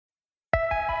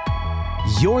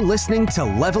You're listening to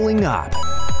Leveling Up,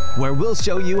 where we'll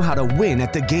show you how to win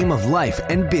at the game of life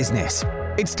and business.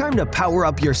 It's time to power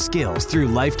up your skills through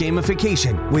life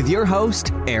gamification with your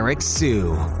host, Eric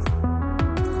Siu.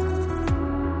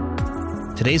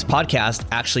 Today's podcast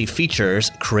actually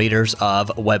features creators of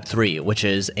Web3, which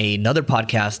is another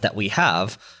podcast that we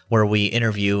have where we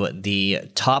interview the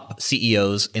top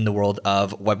CEOs in the world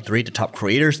of Web3, the top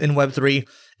creators in Web3,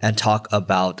 and talk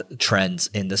about trends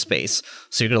in the space.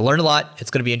 So you're going to learn a lot. It's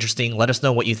going to be interesting. Let us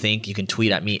know what you think. You can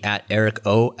tweet at me at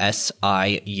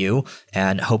EricOSIU,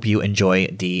 and hope you enjoy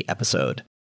the episode.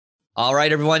 All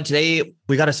right, everyone. Today,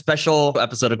 we got a special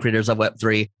episode of Creators of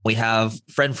Web3. We have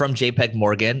friend from JPEG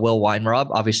Morgan, Will Weinrob.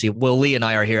 Obviously, Will Lee and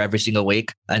I are here every single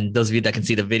week. And those of you that can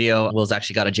see the video, Will's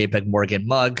actually got a JPEG Morgan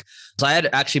mug. So I had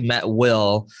actually met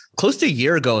Will close to a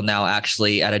year ago now,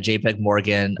 actually, at a JPEG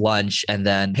Morgan lunch, and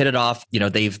then hit it off. You know,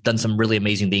 they've done some really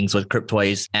amazing things with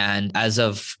Cryptoys. And as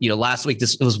of, last week,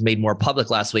 this was made more public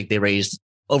last week, they raised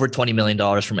over $20 million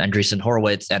from Andreessen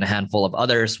Horowitz and a handful of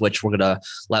others, which we're going to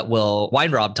let Will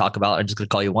Weinrob talk about. I'm just going to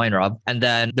call you Weinrob. And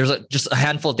then there's just a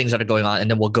handful of things that are going on.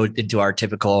 And then we'll go into our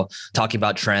typical talking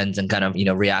about trends and kind of,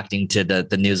 reacting to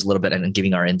the news a little bit and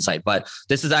giving our insight. But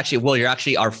this is actually, Will, you're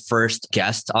actually our first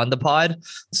guest on the pod.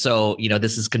 So,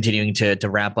 this is continuing to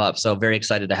ramp up. So very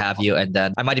excited to have you. And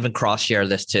then I might even cross share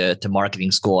this to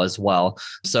marketing school as well.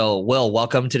 So Will,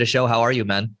 welcome to the show. How are you,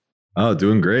 man? Oh,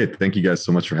 doing great. Thank you guys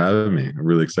so much for having me. I'm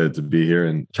really excited to be here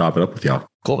and chop it up with y'all.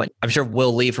 Cool. I'm sure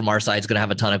Will Lee from our side is going to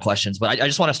have a ton of questions, but I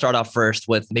just want to start off first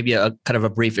with maybe a kind of a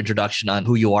brief introduction on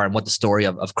who you are and what the story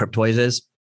of Cryptoys is.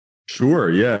 Sure.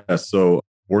 Yeah. So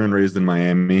born and raised in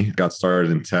Miami, got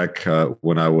started in tech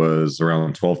when I was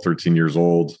around 12, 13 years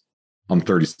old. I'm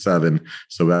 37.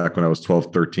 So back when I was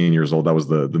 12, 13 years old, that was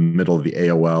the middle of the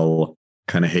AOL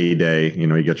kind of heyday. You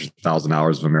get your 1,000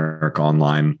 Hours of America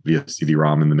online via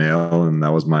CD-ROM in the mail. And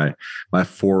that was my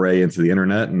foray into the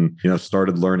internet, and,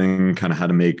 started learning kind of how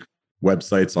to make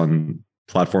websites on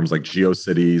platforms like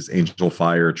GeoCities,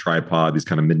 Angelfire, Tripod, these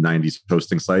kind of mid-90s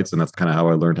hosting sites. And that's kind of how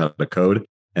I learned how to code.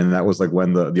 And that was like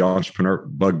when the entrepreneur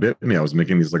bug bit me. I was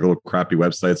making these like little crappy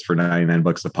websites for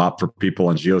 $99 a pop for people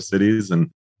on GeoCities,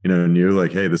 and knew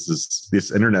like, hey,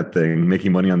 this internet thing,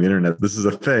 making money on the internet, this is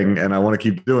a thing, and I want to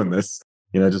keep doing this.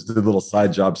 I just did little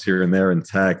side jobs here and there in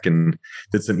tech, and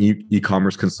did some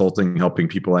e-commerce consulting, helping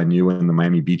people I knew in the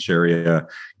Miami Beach area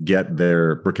get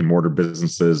their brick and mortar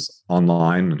businesses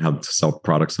online and how to sell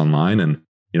products online. And,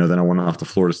 then I went off to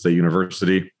Florida State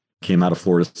University, came out of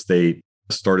Florida State,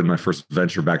 started my first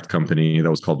venture-backed company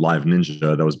that was called Live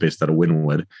Ninja, that was based out of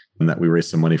Wynwood, and that we raised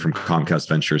some money from Comcast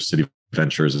Ventures, City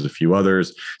Ventures, and a few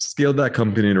others. Scaled that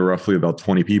company to roughly about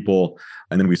 20 people.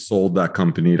 And then we sold that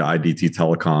company to IDT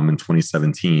Telecom in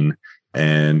 2017.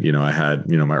 And, I had,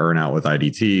 my earnout with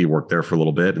IDT, worked there for a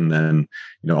little bit. And then,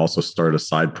 also started a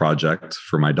side project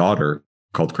for my daughter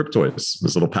called Cryptoys,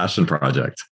 this little passion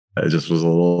project. It just was a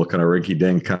little kind of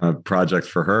rinky-dink kind of project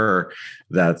for her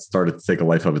that started to take a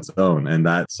life of its own. And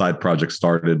that side project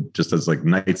started just as like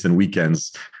nights and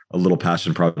weekends, a little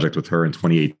passion project with her in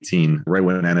 2018, right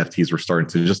when NFTs were starting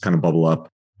to just kind of bubble up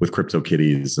with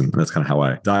CryptoKitties. And that's kind of how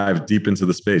I dive deep into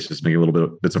the space, just making a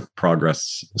little bits of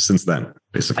progress since then,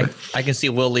 basically. I can see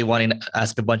Will Lee wanting to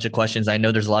ask a bunch of questions. I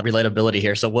know there's a lot of relatability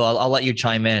here. So Will, I'll let you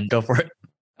chime in. Go for it.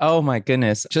 Oh my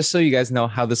goodness. Just so you guys know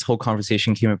how this whole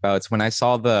conversation came about, when I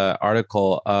saw the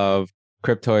article of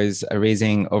Cryptoys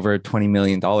raising over $20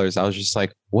 million, I was just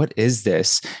like, what is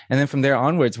this? And then from there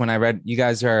onwards, when I read you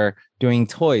guys are doing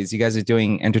toys, you guys are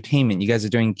doing entertainment, you guys are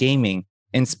doing gaming,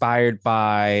 inspired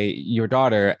by your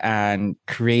daughter and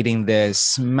creating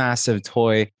this massive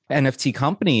toy NFT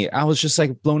company, I was just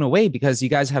like blown away because you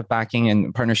guys have backing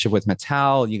and partnership with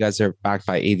Mattel. You guys are backed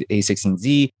by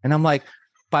A16Z. And I'm like,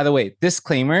 by the way,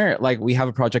 disclaimer, like we have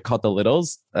a project called The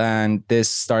Littles, and this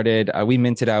started, we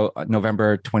minted out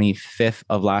November 25th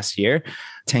of last year,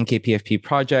 10K PFP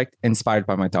project inspired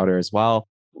by my daughter as well.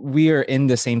 We are in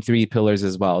the same three pillars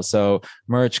as well. So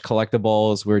merch,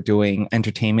 collectibles, we're doing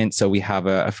entertainment. So we have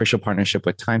an official partnership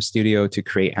with Time Studio to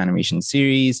create animation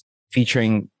series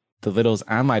featuring The Littles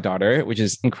and my daughter, which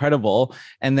is incredible.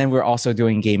 And then we're also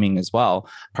doing gaming as well,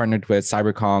 partnered with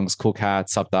CyberKongs, Cool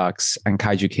Cats, Subducks, and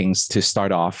Kaiju Kings to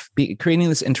start off creating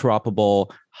this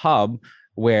interoperable hub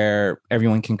where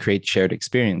everyone can create shared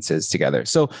experiences together.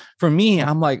 So for me,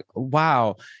 I'm like,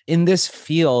 wow, in this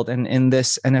field and in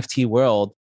this NFT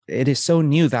world, it is so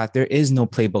new that there is no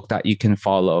playbook that you can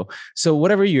follow. So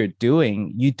whatever you're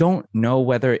doing, you don't know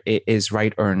whether it is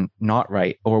right or not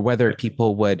right, or whether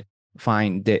people would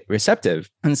find it receptive.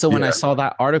 And so when I saw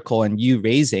that article and you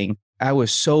raising, I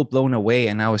was so blown away,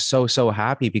 and I was so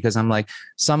happy because I'm like,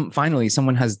 finally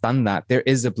someone has done that. There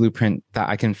is a blueprint that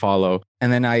I can follow.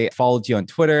 And then I followed you on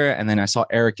Twitter, and then I saw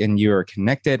Eric and you were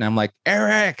connected, and I'm like,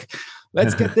 Eric,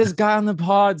 let's get this guy on the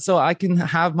pod so I can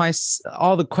have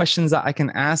all the questions that I can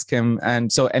ask him.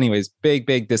 And so anyways,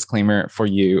 big disclaimer for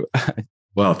you.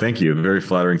 Well, thank you. Very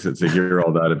flattering to hear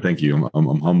all that. And thank you.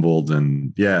 I'm humbled.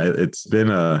 And yeah, it's been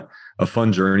a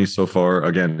fun journey so far.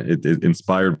 Again, it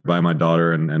inspired by my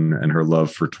daughter and her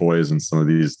love for toys and some of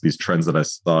these trends that I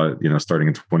saw, starting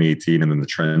in 2018, and then the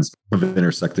trends of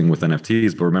intersecting with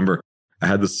NFTs. But remember, I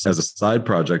had this as a side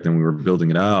project and we were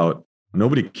building it out.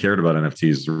 Nobody cared about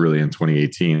NFTs really in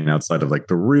 2018 outside of like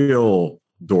the real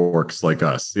dorks like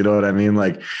us. You know what I mean?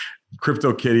 Like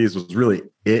CryptoKitties was really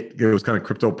it. It was kind of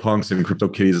CryptoPunks and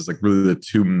CryptoKitties is like really the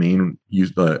two main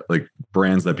like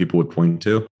brands that people would point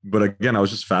to. But again, I was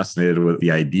just fascinated with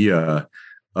the idea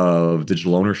of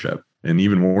digital ownership and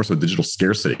even more so digital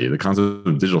scarcity. The concept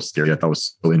of digital scarcity I thought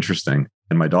was so interesting.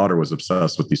 And my daughter was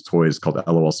obsessed with these toys called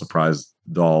LOL Surprise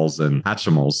dolls and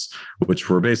Hatchimals, which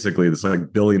were basically this like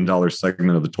 $1 billion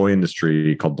segment of the toy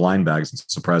industry called blind bags and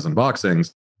surprise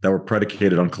unboxings that were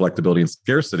predicated on collectability and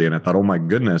scarcity. And I thought, oh my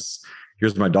goodness,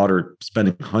 here's my daughter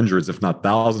spending hundreds, if not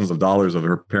thousands of dollars of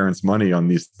her parents' money on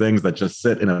these things that just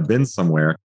sit in a bin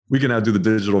somewhere. We can now do the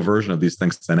digital version of these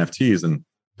things to NFTs. And,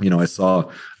 I saw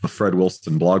a Fred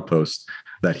Wilson blog post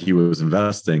that he was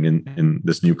investing in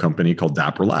this new company called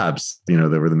Dapper Labs. They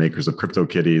were the makers of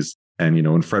CryptoKitties. And,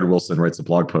 when Fred Wilson writes a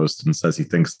blog post and says he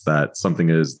thinks that something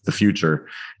is the future,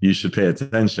 you should pay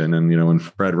attention. And, when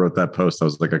Fred wrote that post, I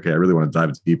was like, okay, I really want to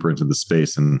dive deeper into the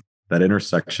space and that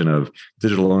intersection of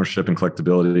digital ownership and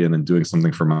collectability, and then doing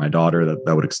something for my daughter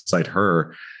that would excite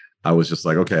her. I was just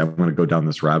like, okay, I'm going to go down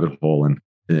this rabbit hole. And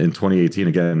in 2018,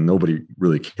 again, nobody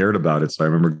really cared about it. So I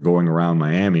remember going around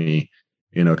Miami,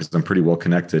 because I'm pretty well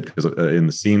connected because in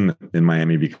the scene in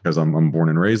Miami, because I'm born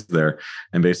and raised there.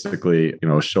 And basically,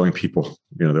 showing people,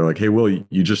 they're like, hey, Will,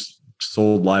 you just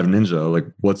sold Live Ninja. Like,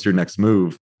 what's your next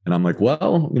move? And I'm like,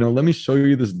 well, let me show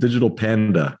you this digital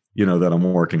panda, that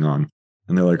I'm working on.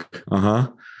 And they're like, uh-huh.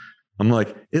 I'm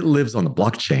like, it lives on the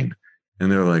blockchain.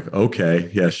 And they're like, okay,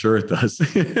 yeah, sure it does.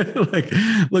 Like,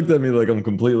 looked at me like I'm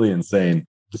completely insane.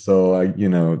 So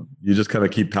you just kind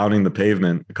of keep pounding the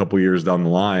pavement. A couple of years down the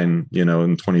line, in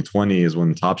 2020 is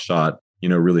when Top Shot,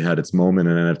 really had its moment,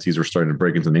 and NFTs were starting to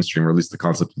break into the mainstream, or at least the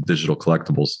concept of digital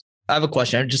collectibles. I have a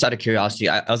question, just out of curiosity.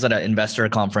 I was at an investor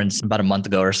conference about a month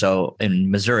ago or so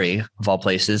in Missouri, of all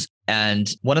places.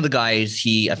 And one of the guys,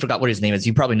 I forgot what his name is.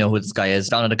 You probably know who this guy is.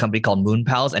 Founded a company called Moon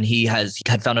Pals, and he had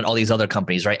founded all these other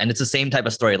companies, right? And it's the same type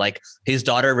of story. Like his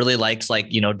daughter really likes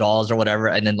dolls or whatever.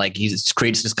 And then he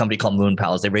creates this company called Moon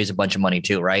Pals. They raise a bunch of money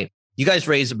too, right? You guys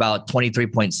raised about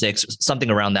 23.6, something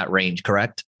around that range,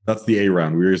 correct? That's the A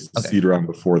round. We raised the seed round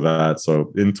before that.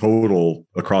 So in total,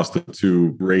 across the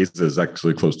two raises,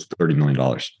 actually close to $30 million.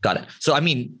 Got it. So,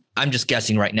 I'm just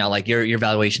guessing right now, like your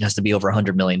valuation has to be over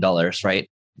 $100 million, right?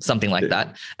 Something like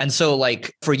that. And so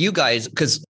like for you guys,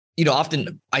 because,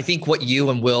 often I think what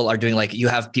you and Will are doing, like you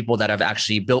have people that have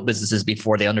actually built businesses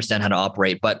before, they understand how to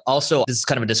operate. But also this is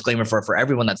kind of a disclaimer for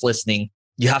everyone that's listening.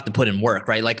 You have to put in work,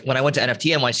 right? Like when I went to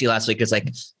NFT NYC last week, it's like,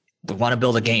 we want to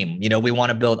build a game, we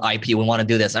want to build IP, we want to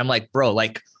do this. I'm like, bro,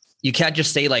 like you can't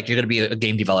just say like you're going to be a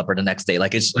game developer the next day.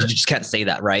 Like you just can't say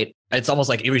that, right? It's almost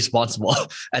like irresponsible.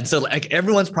 And so like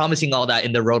everyone's promising all that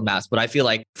in their roadmaps. But I feel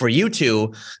like for you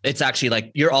two, it's actually like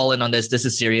you're all in on this. This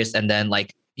is serious. And then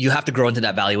like you have to grow into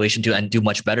that valuation too and do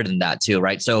much better than that too,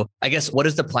 right? So I guess what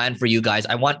is the plan for you guys?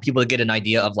 I want people to get an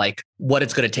idea of like what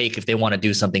it's going to take if they want to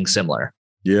do something similar.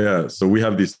 Yeah. So we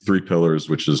have these three pillars,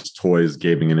 which is toys,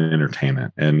 gaming, and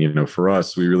entertainment. And, for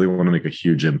us, we really want to make a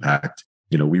huge impact.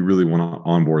 We really want to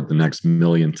onboard the next 1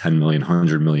 million, 10 million,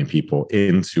 100 million people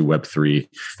into Web3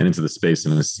 and into the space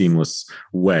in a seamless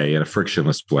way, in a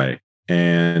frictionless way.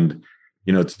 And,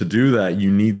 to do that,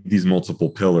 you need these multiple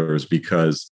pillars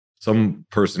because some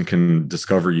person can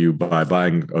discover you by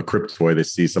buying a Cryptoy. They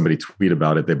see somebody tweet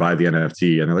about it. They buy the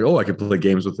NFT and they're like, oh, I can play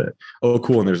games with it. Oh,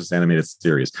 cool. And there's this animated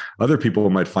series. Other people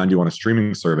might find you on a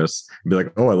streaming service and be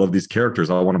like, oh, I love these characters.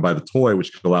 I want to buy the toy,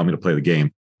 which could allow me to play the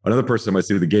game. Another person might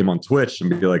see the game on Twitch and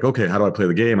be like, okay, how do I play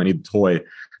the game? I need the toy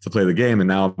to play the game. And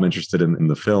now I'm interested in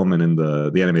the film and in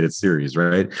the animated series,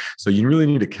 right? So you really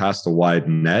need to cast a wide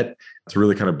net to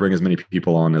really kind of bring as many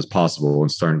people on as possible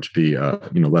and starting to be,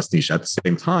 less niche. At the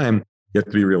same time, you have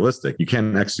to be realistic. You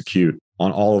can't execute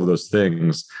on all of those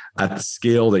things at the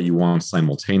scale that you want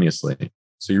simultaneously.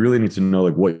 So you really need to know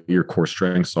like what your core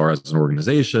strengths are as an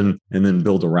organization and then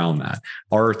build around that.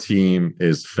 Our team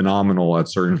is phenomenal at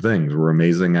certain things. We're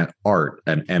amazing at art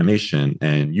and animation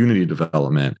and Unity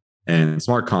development and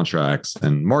smart contracts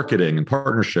and marketing and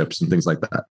partnerships and things like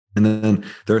that. And then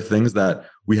there are things that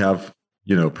we have,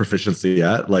 proficiency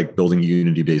at, like building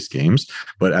Unity-based games.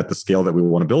 But at the scale that we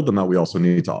want to build them out, we also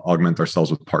need to augment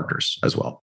ourselves with partners as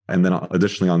well. And then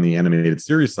additionally, on the animated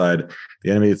series side,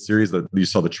 the animated series that you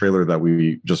saw the trailer that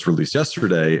we just released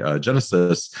yesterday,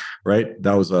 Genesis, right?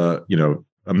 That was a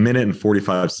minute and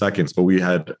 45 seconds, but we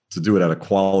had to do it at a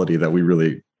quality that we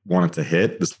really wanted to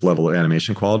hit, this level of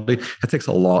animation quality. It takes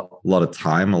a lot of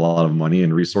time, a lot of money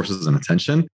and resources and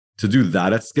attention. To do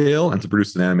that at scale and to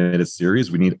produce an animated series,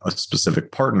 we need a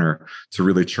specific partner to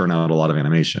really churn out a lot of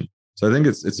animation. So I think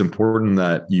it's important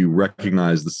that you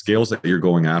recognize the scales that you're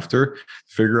going after,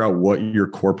 figure out what your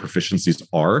core proficiencies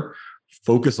are,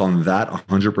 focus on that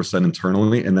 100%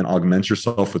 internally, and then augment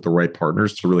yourself with the right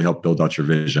partners to really help build out your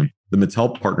vision. The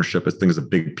Mattel partnership, I think, is a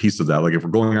big piece of that. Like if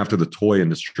we're going after the toy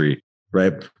industry,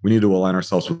 right, we need to align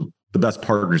ourselves with the best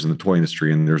partners in the toy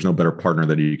industry. And there's no better partner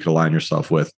that you could align yourself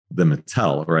with than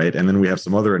Mattel, right? And then we have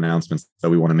some other announcements that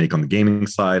we want to make on the gaming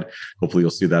side. Hopefully you'll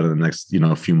see that in the next,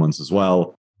 few months as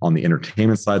well. On the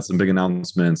entertainment side, some big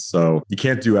announcements. So you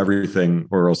can't do everything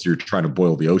or else you're trying to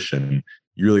boil the ocean.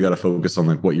 You really got to focus on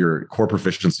like what your core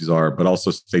proficiencies are, but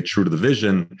also stay true to the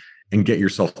vision and get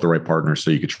yourself the right partner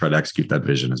so you could try to execute that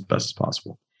vision as best as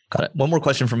possible. Got it. One more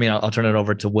question for me. I'll turn it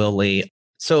over to Will Lee.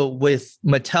 So with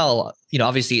Mattel,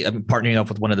 obviously partnering up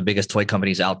with one of the biggest toy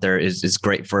companies out there is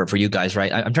great for you guys,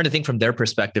 right? I'm trying to think from their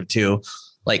perspective too,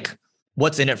 like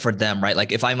what's in it for them, right?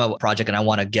 Like if I'm a project and I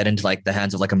want to get into like the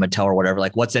hands of like a Mattel or whatever,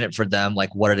 like what's in it for them?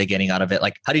 Like what are they getting out of it?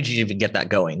 Like how did you even get that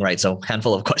going, right? So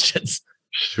handful of questions.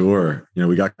 Sure.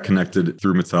 We got connected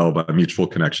through Mattel by mutual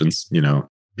connections.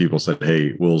 People said,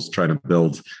 hey, Will's trying to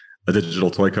build a digital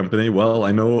toy company. Well,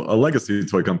 I know a legacy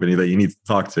toy company that you need to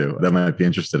talk to that might be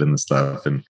interested in this stuff.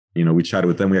 And, we chatted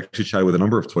with them. We actually chatted with a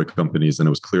number of toy companies, and it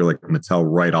was clear like Mattel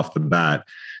right off the bat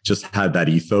just had that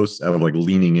ethos of like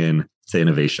leaning in to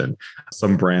innovation.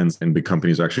 Some brands and big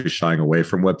companies are actually shying away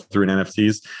from Web3 and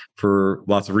NFTs for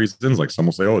lots of reasons. Like some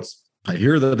will say, I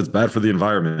hear that it's bad for the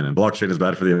environment and blockchain is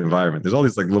bad for the environment. There's all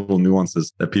these like little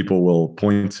nuances that people will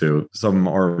point to. Some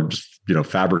are just,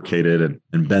 fabricated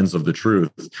and bends of the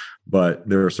truth. But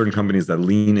there are certain companies that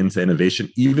lean into innovation,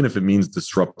 even if it means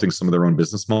disrupting some of their own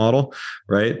business model,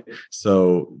 right?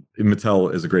 So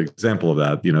Mattel is a great example of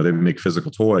that. They make physical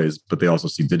toys, but they also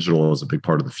see digital as a big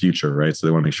part of the future, right? So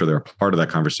they want to make sure they're a part of that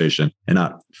conversation and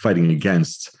not fighting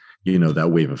against,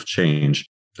 that wave of change.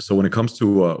 So when it comes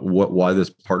to why this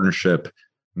partnership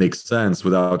makes sense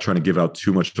without trying to give out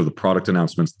too much of the product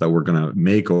announcements that we're going to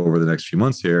make over the next few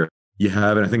months here, you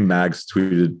have, and I think Mags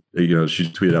tweeted, she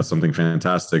tweeted out something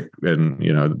fantastic. And,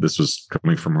 this was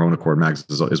coming from her own accord. Mags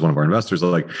is one of our investors.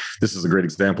 Like, this is a great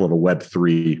example of a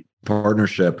Web3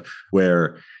 partnership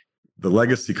where the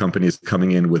legacy company is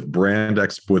coming in with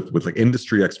with like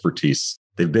industry expertise.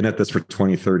 They've been at this for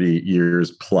 20, 30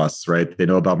 years plus, right? They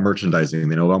know about merchandising.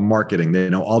 They know about marketing. They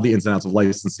know all the ins and outs of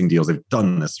licensing deals. They've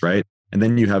done this, right? And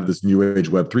then you have this new age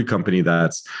Web3 company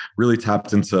that's really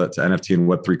tapped into NFT and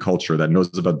Web3 culture, that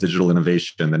knows about digital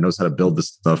innovation, that knows how to build this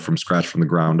stuff from scratch, from the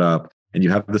ground up. And you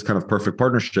have this kind of perfect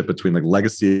partnership between like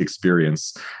legacy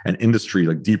experience and industry,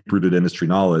 like deep rooted industry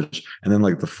knowledge, and then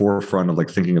like the forefront of like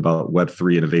thinking about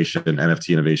Web3 innovation,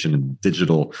 NFT innovation, and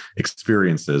digital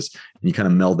experiences. And you kind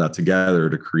of meld that together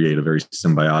to create a very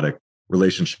symbiotic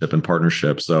relationship and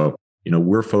partnership. So,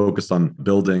 we're focused on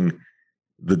building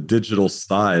the digital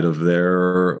side of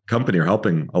their company, or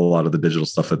helping a lot of the digital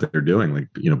stuff that they're doing, like,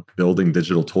 building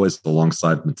digital toys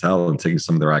alongside Mattel and taking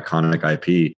some of their iconic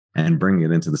IP and bringing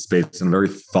it into the space in a very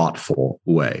thoughtful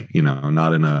way,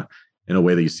 not in a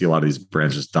way that you see a lot of these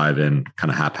brands just dive in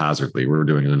kind of haphazardly. We're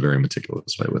doing it in a very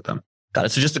meticulous way with them. Got it.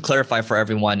 So just to clarify for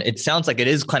everyone, it sounds like it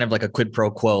is kind of like a quid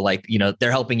pro quo, like, they're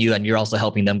helping you and you're also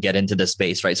helping them get into the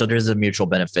space, right? So there's a mutual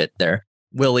benefit there.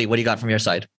 Willie, what do you got from your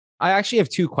side? I actually have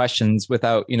two questions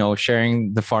without,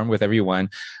 sharing the farm with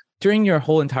everyone. During your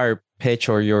whole entire pitch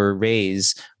or your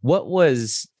raise, what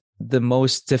was the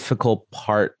most difficult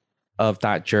part of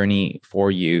that journey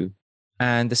for you?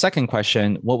 And the second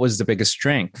question, what was the biggest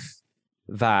strength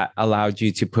that allowed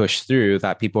you to push through,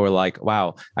 that people were like,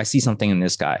 wow, I see something in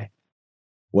this guy?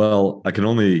 Well, I can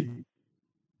only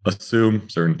assume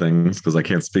certain things because I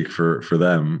can't speak for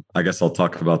them. I guess I'll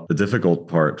talk about the difficult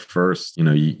part first.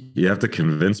 You have to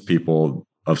convince people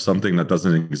of something that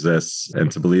doesn't exist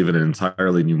and to believe in an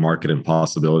entirely new market and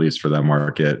possibilities for that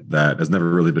market that has never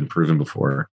really been proven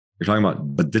before. You're talking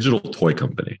about a digital toy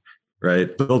company,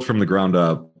 right? Built from the ground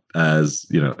up as,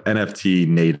 NFT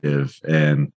native.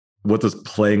 And what does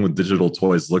playing with digital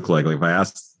toys look like? Like if I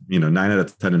asked, 9 out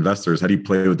of 10 investors, how do you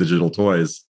play with digital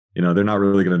toys? they're not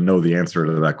really going to know the answer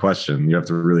to that question. You have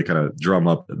to really kind of drum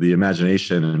up the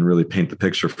imagination and really paint the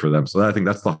picture for them. So I think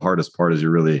that's the hardest part, is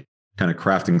you're really kind of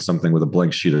crafting something with a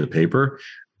blank sheet of paper.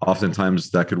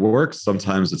 Oftentimes that could work.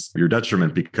 Sometimes it's your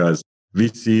detriment, because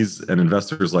VCs and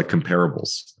investors like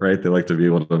comparables, right? They like to be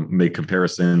able to make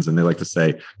comparisons, and they like to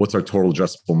say, what's our total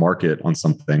addressable market on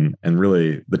something? And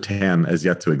really the TAM has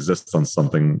yet to exist on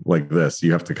something like this.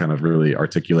 You have to kind of really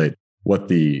articulate what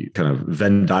the kind of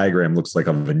Venn diagram looks like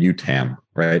of a new TAM,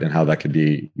 right? And how that could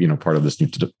be, part of this new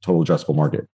total addressable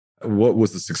market. What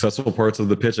was the successful parts of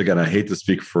the pitch? Again, I hate to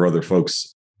speak for other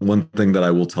folks. One thing that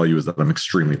I will tell you is that I'm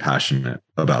extremely passionate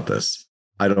about this.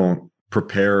 I don't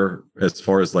prepare as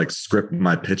far as like script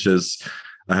my pitches.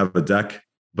 I have a deck,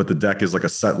 but the deck is like a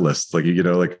set list. Like,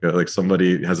 like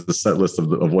somebody has a set list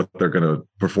of what they're going to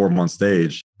perform on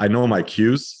stage. I know my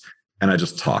cues and I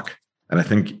just talk. And I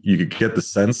think you could get the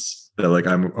sense that like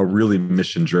I'm a really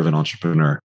mission-driven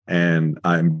entrepreneur. And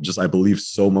I believe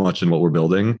so much in what we're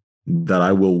building that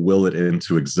I will will it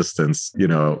into existence,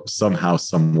 somehow,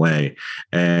 some way.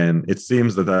 And it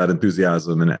seems that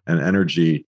enthusiasm and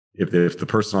energy, if the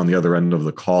person on the other end of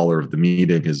the call or the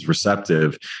meeting is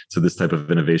receptive to this type of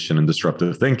innovation and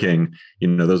disruptive thinking,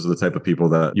 those are the type of people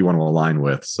that you want to align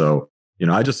with. So,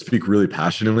 I just speak really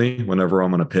passionately whenever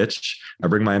I'm on a pitch. I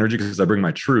bring my energy because I bring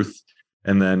my truth.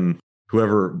 And then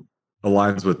whoever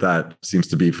aligns with that seems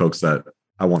to be folks that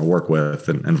I want to work with,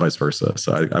 and vice versa.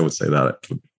 So I would say that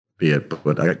would be it.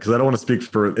 But because I don't want to speak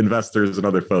for investors and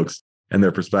other folks and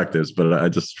their perspectives, but I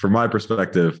just, from my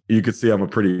perspective, you could see I'm a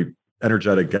pretty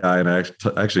energetic guy, and I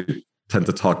actually tend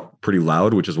to talk pretty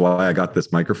loud, which is why I got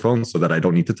this microphone, so that I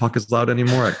don't need to talk as loud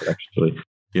anymore. I could actually,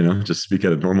 just speak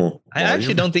at a normal I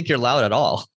actually don't think you're loud at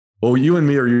all. Well, you and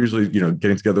me are usually,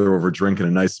 getting together over a drink and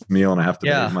a nice meal, and I have to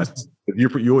behave myself.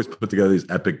 You always put together these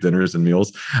epic dinners and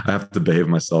meals. I have to behave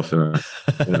myself and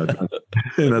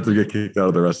not to get kicked out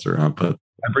of the restaurant. But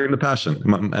I bring the passion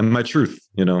and my truth.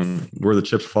 Where the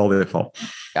chips fall, they fall.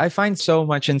 I find so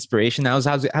much inspiration. I was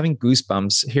having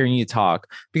goosebumps hearing you talk,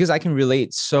 because I can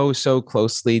relate so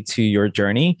closely to your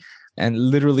journey. And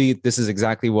literally, this is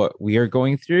exactly what we are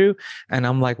going through. And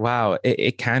I'm like, wow,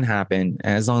 it can happen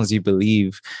as long as you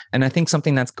believe. And I think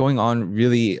something that's going on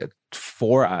really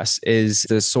for us is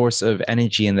the source of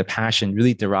energy, and the passion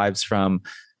really derives from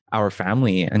our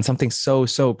family, and something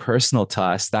so personal to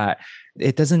us that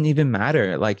it doesn't even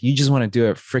matter. Like, you just want to do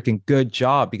a freaking good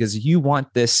job, because you want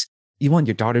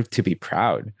your daughter to be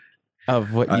proud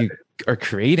of what you are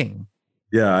creating.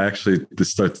 Yeah, I actually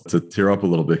just start to tear up a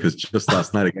little bit, because just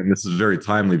last night, again, this is very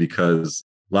timely, because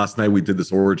last night we did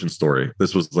this origin story.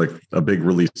 This was like a big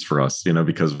release for us,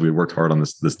 because we worked hard on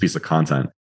this piece of content.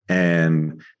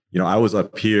 And, I was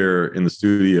up here in the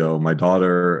studio. My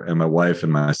daughter and my wife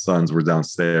and my sons were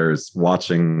downstairs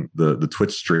watching the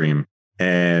Twitch stream.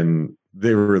 And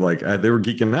they were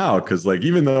geeking out, because like,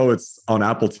 even though it's on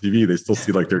Apple TV, they still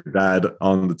see like their dad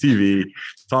on the TV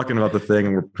talking about the thing,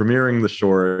 and we're premiering the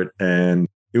short. And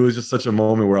it was just such a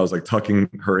moment where I was like tucking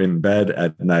her in bed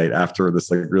at night after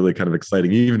this like really kind of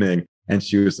exciting evening. And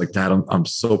she was like, Dad, I'm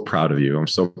so proud of you. I'm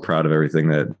so proud of everything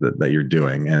that you're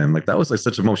doing. And like, that was like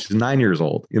such a moment. She's 9 years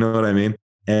old. You know what I mean?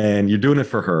 And you're doing it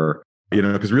for her.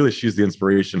 Because really she's the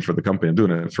inspiration for the company. I'm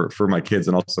doing it for my kids,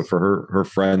 and also for her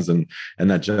friends and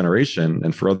that generation,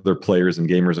 and for other players and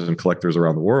gamers and collectors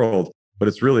around the world. But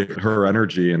it's really her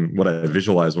energy and what I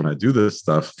visualize when I do this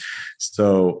stuff.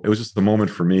 So it was just the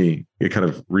moment for me. It kind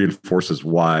of reinforces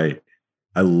why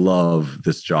I love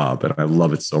this job, and I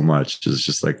love it so much. It's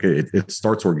just like, it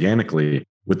starts organically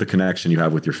with the connection you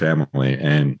have with your family,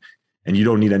 and you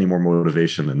don't need any more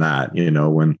motivation than that.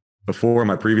 When before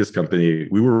my previous company,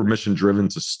 we were mission driven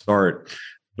to start,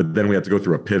 but then we had to go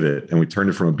through a pivot, and we turned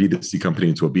it from a B2C company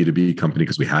into a B2B company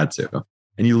because we had to.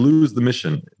 And you lose the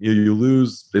mission. You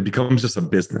lose, it becomes just a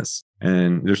business.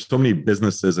 And there's so many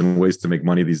businesses and ways to make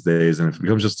money these days. And it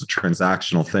becomes just a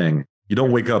transactional thing. You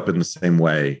don't wake up in the same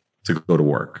way to go to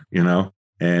work,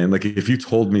 And like, if you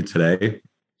told me today,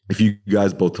 if you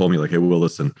guys both told me like, hey, Will,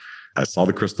 listen, I saw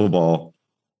the crystal ball.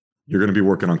 You're going to be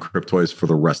working on Cryptoys for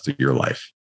the rest of your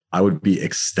life, I would be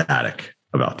ecstatic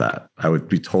about that. I would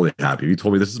be totally happy. If you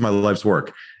told me this is my life's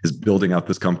work, is building out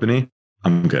this company,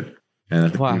 I'm good. And I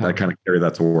think I kind of carry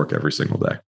that to work every single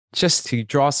day. Just to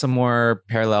draw some more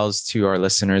parallels to our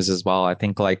listeners as well, I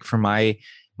think like for my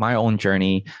own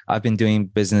journey, I've been doing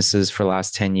businesses for the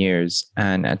last 10 years.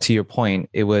 And to your point,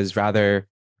 it was rather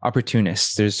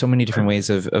opportunist. There's so many different ways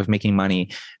of making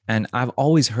money. And I've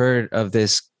always heard of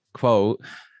this quote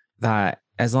that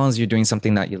as long as you're doing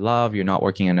something that you love, you're not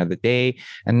working another day.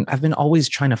 And I've been always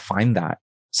trying to find that,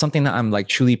 something that I'm like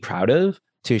truly proud of,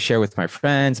 to share with my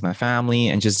friends, my family,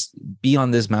 and just be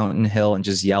on this mountain hill and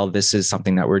just yell, this is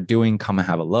something that we're doing. Come and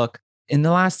have a look. In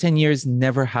the last 10 years,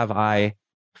 never have I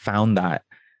found that.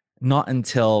 Not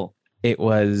until it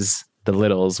was The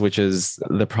Littles, which is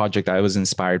the project I was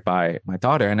inspired by my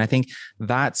daughter. And I think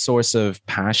that source of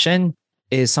passion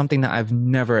is something that I've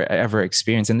never, ever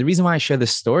experienced. And the reason why I share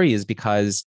this story is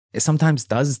because it sometimes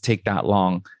does take that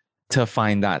long to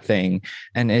find that thing.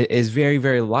 And it is very,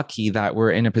 very lucky that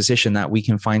we're in a position that we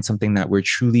can find something that we're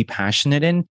truly passionate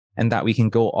in and that we can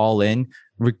go all in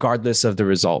regardless of the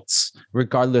results,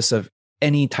 regardless of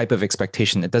any type of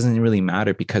expectation. It doesn't really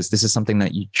matter because this is something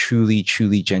that you truly,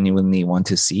 truly, genuinely want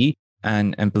to see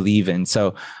and believe in.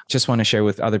 So just want to share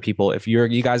with other people, if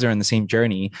you guys are in the same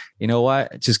journey, you know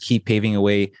what, just keep paving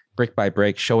away brick by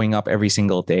brick, showing up every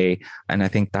single day. And I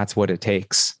think that's what it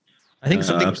takes. I think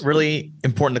something really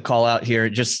important to call out here,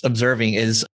 just observing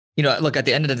is, look, at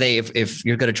the end of the day, if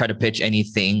you're going to try to pitch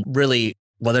anything, really,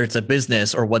 whether it's a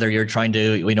business or whether you're trying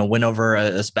to, win over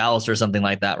a spouse or something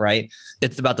like that, right?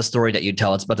 It's about the story that you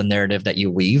tell. It's about the narrative that you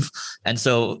weave. And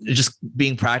so just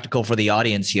being practical for the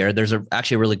audience here, there's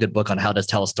actually a really good book on how to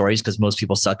tell stories because most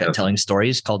people suck at telling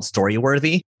stories called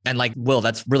Storyworthy. And like, Will,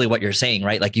 that's really what you're saying,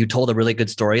 right? Like you told a really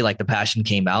good story, like the passion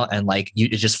came out and like it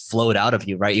just flowed out of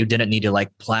you, right? You didn't need to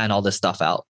like plan all this stuff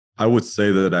out. I would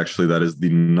say that actually that is the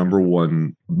number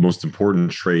one most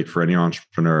important trait for any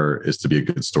entrepreneur is to be a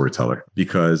good storyteller.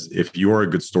 Because if you are a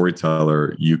good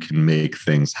storyteller, you can make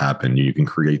things happen. You can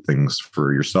create things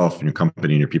for yourself and your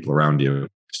company and your people around you.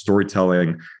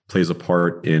 Storytelling plays a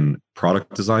part in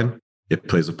product design. It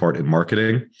plays a part in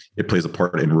marketing. It plays a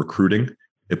part in recruiting.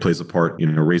 It plays a part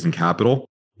in raising capital.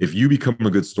 If you become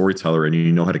a good storyteller and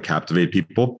you know how to captivate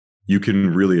people, you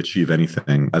can really achieve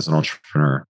anything as an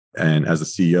entrepreneur. And as a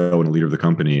CEO and a leader of the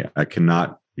company,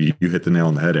 you hit the nail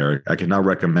on the head, Eric. I cannot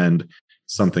recommend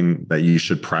something that you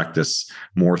should practice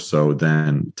more so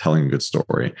than telling a good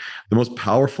story. The most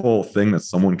powerful thing that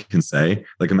someone can say,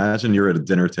 like imagine you're at a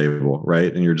dinner table,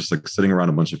 right? And you're just like sitting around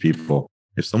a bunch of people.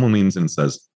 If someone leans in and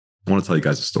says, I want to tell you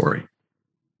guys a story,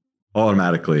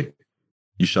 automatically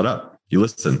you shut up, you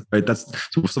listen, right? That's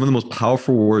some of the most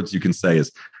powerful words you can say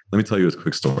is, let me tell you a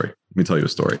quick story. Let me tell you a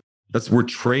story. We're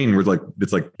trained.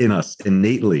 It's like in us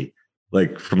innately,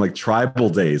 like from like tribal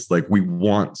days, like we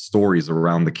want stories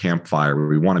around the campfire where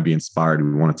we want to be inspired.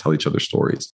 We want to tell each other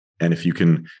stories. And if you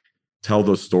can tell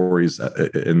those stories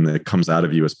and it comes out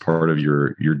of you as part of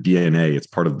your DNA, it's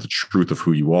part of the truth of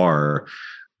who you are,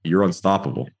 you're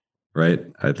unstoppable, right?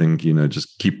 I think,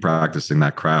 just keep practicing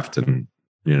that craft and,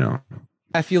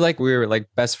 I feel like we're like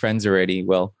best friends already,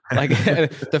 Will. Like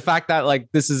the fact that like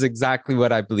this is exactly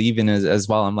what I believe in as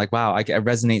well. I'm like, wow, I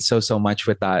resonate so much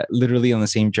with that. Literally on the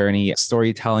same journey.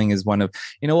 Storytelling is one of,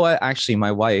 actually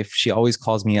my wife, she always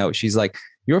calls me out. She's like,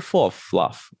 you're full of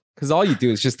fluff because all you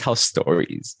do is just tell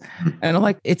stories. And I'm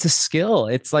like, it's a skill.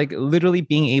 It's like literally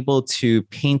being able to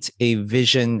paint a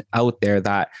vision out there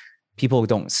that people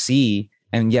don't see.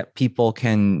 And yet people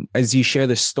can, as you share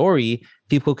the story,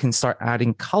 people can start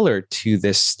adding color to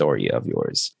this story of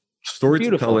yours.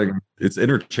 Storytelling, it's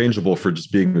interchangeable for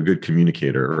just being a good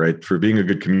communicator, right? For being a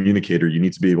good communicator, you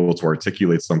need to be able to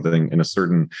articulate something in a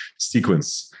certain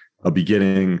sequence, a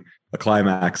beginning, a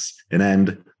climax, an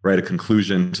end, right? A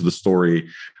conclusion to the story.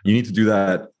 You need to do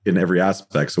that in every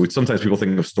aspect. So sometimes people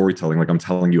think of storytelling like I'm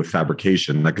telling you a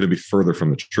fabrication. That could be further from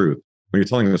the truth. When you're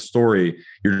telling a story,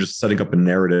 you're just setting up a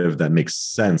narrative that makes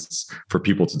sense for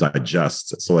people to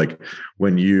digest. So like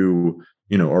when you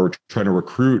are trying to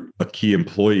recruit a key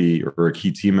employee or a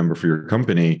key team member for your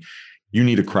company, you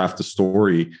need to craft a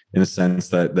story in a sense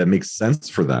that makes sense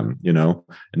for them,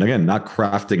 And again, not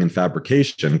crafting and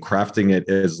fabrication, crafting it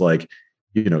as like,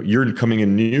 you're coming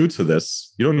in new to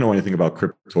this. You don't know anything about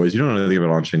Cryptoys. You don't know anything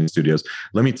about on-chain studios.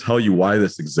 Let me tell you why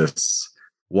this exists,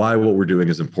 why what we're doing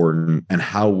is important, and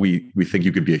how we think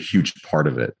you could be a huge part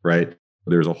of it, right?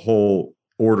 There's a whole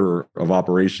order of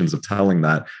operations of telling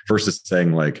that versus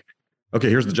saying like, okay,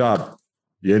 here's the job.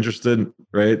 You interested,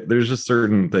 right? There's just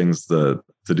certain things to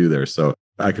do there. So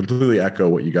I completely echo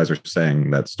what you guys are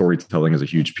saying, that storytelling is a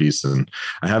huge piece. And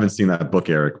I haven't seen that book,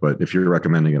 Eric, but if you're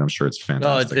recommending it, I'm sure it's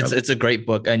fantastic. No, it's a great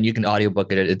book and you can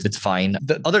audiobook it. It's fine.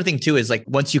 The other thing too is like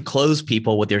once you close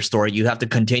people with your story, you have to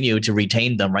continue to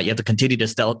retain them, right? You have to continue to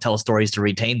tell stories to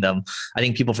retain them. I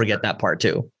think people forget that part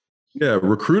too. Yeah,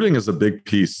 recruiting is a big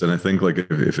piece. And I think like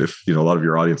if a lot of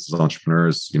your audience is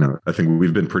entrepreneurs, I think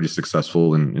we've been pretty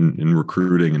successful in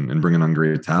recruiting and bringing on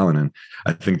great talent. And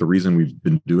I think the reason we've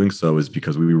been doing so is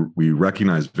because we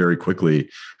recognize very quickly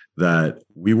that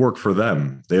we work for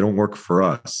them. They don't work for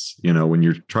us. You know, when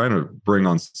you're trying to bring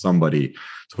on somebody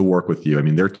to work with you, I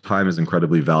mean, their time is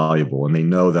incredibly valuable. And they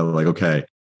know that, like, okay,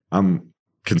 I'm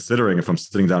considering, if I'm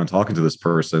sitting down and talking to this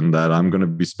person, that I'm going to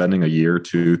be spending a year,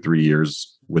 2, 3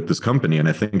 years with this company. And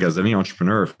I think as any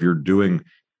entrepreneur, if you're doing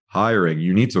hiring,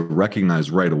 you need to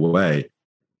recognize right away,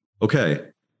 okay,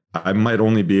 I might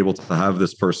only be able to have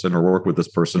this person or work with this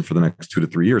person for the next 2 to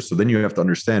 3 years. So then you have to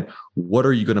understand, what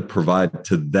are you going to provide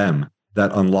to them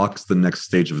that unlocks the next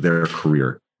stage of their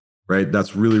career, right?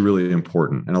 That's really, really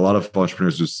important. And a lot of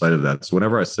entrepreneurs lose sight of that. So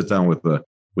whenever I sit down with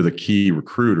a key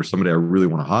recruit or somebody I really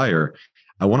want to hire,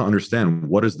 I want to understand,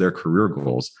 what is their career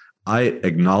goals. I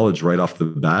acknowledge right off the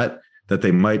bat that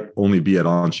they might only be at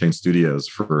On-Chain Studios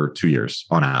for 2 years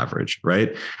on average,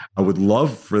 right? I would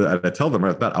love for that. I tell them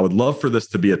right that I would love for this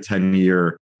to be a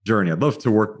 10-year journey. I'd love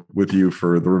to work with you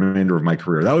for the remainder of my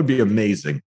career. That would be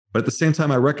amazing. But at the same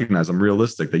time, I recognize, I'm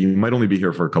realistic, that you might only be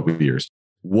here for a couple of years.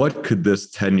 What could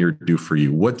this 10-year do for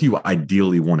you? What do you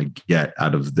ideally want to get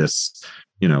out of this,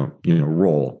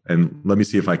 role? And let me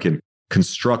see if I can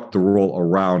construct the role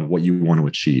around what you want to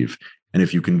achieve. And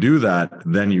if you can do that,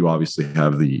 then you obviously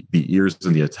have the ears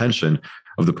and the attention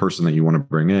of the person that you want to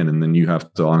bring in. And then you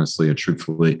have to honestly and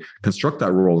truthfully construct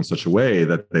that role in such a way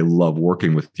that they love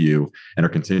working with you and are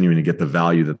continuing to get the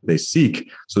value that they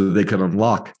seek, so that they can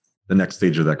unlock the next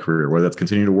stage of that career, whether that's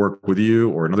continue to work with you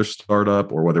or another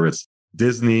startup, or whether it's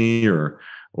Disney or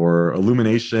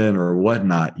Illumination or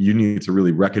whatnot. You need to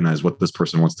really recognize what this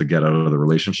person wants to get out of the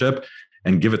relationship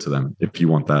and give it to them if you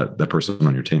want that person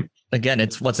on your team. Again,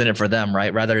 it's what's in it for them,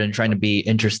 right? Rather than trying to be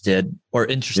interested or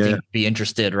interesting, be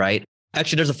interested, right?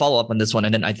 Actually, there's a follow-up on this one,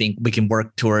 and then I think we can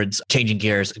work towards changing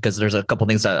gears, because there's a couple of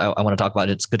things that I want to talk about.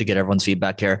 It's good to get everyone's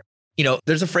feedback here. You know,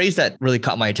 there's a phrase that really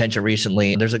caught my attention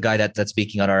recently. There's a guy that's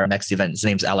speaking at our next event. His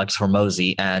name's Alex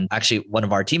Hormozi. And actually, one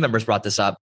of our team members brought this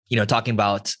up, talking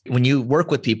about when you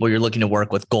work with people, you're looking to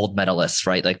work with gold medalists,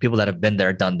 right? Like people that have been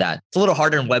there, done that. It's a little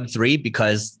harder in Web3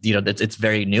 because, it's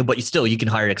very new, but you can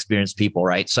hire experienced people,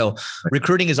 right? So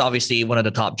recruiting is obviously one of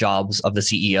the top jobs of the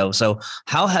CEO. So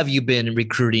how have you been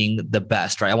recruiting the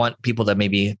best, right? I want people to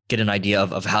maybe get an idea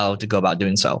of how to go about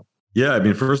doing so. Yeah, I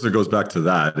mean, first, it goes back to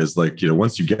that is like,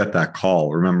 once you get that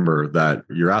call, remember that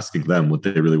you're asking them what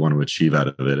they really want to achieve out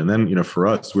of it. And then, for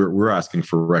us, we're asking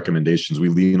for recommendations. We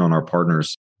lean on our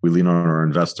partners. We lean on our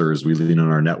investors, we lean on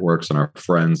our networks and our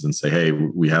friends and say, hey,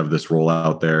 we have this role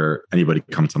out there. Anybody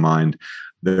come to mind?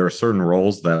 There are certain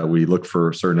roles that we look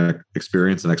for certain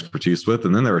experience and expertise with.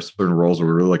 And then there are certain roles where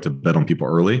we really like to bet on people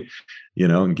early,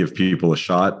 and give people a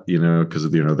shot, because,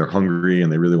 they're hungry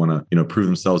and they really want to, prove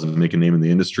themselves and make a name in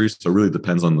the industry. So it really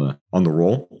depends on the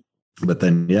role. But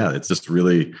then, it's just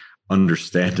really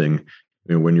understanding,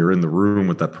 when you're in the room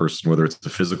with that person, whether it's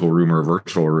a physical room or a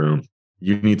virtual room,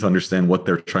 you need to understand what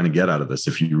they're trying to get out of this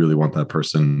if you really want that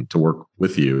person to work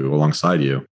with you, alongside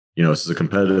you. This is a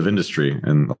competitive industry,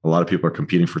 and a lot of people are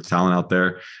competing for talent out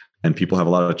there, and people have a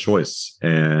lot of choice.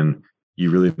 And you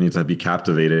really need to be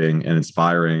captivating and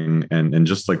inspiring. And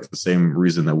just like the same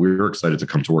reason that we're excited to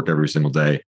come to work every single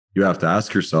day, you have to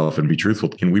ask yourself and be truthful.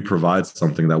 Can we provide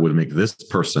something that would make this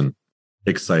person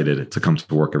excited to come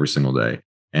to work every single day?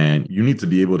 And you need to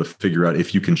be able to figure out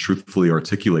if you can truthfully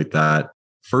articulate that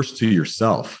first to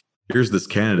yourself. Here's this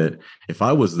candidate. If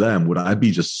I was them, would I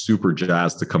be just super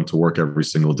jazzed to come to work every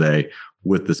single day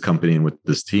with this company and with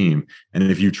this team? And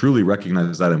if you truly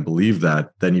recognize that and believe that,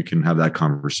 then you can have that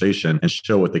conversation and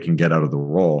show what they can get out of the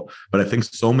role. But I think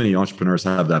so many entrepreneurs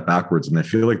have that backwards, and they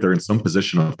feel like they're in some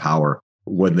position of power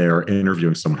when they're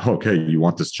interviewing someone. Okay, you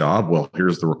want this job? Well,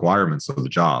 here's the requirements of the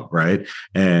job, right?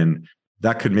 And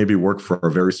that could maybe work for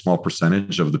a very small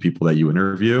percentage of the people that you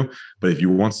interview. But if you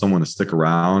want someone to stick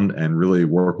around and really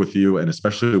work with you, and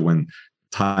especially when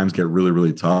times get really,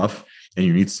 really tough and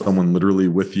you need someone literally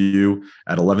with you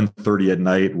at 11:30 at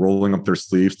night, rolling up their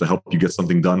sleeves to help you get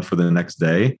something done for the next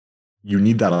day, you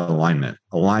need that alignment.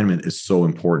 Alignment is so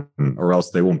important, or else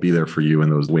they won't be there for you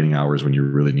in those waiting hours when you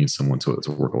really need someone to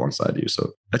work alongside you.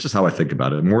 So that's just how I think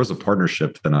about it, more as a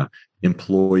partnership than a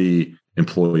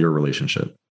employee-employer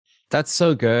relationship. That's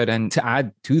so good. And to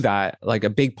add to that, like a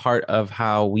big part of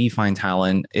how we find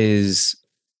talent is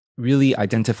really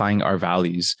identifying our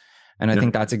values. And I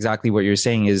think that's exactly what you're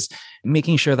saying, is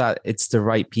making sure that it's the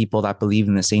right people that believe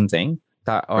in the same thing,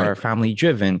 that are family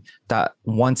driven, that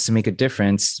wants to make a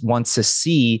difference, wants to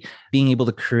see being able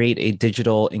to create a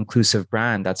digital inclusive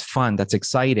brand that's fun, that's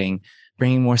exciting,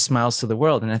 bringing more smiles to the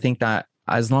world. And I think that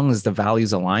as long as the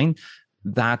values align,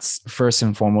 that's first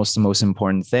and foremost the most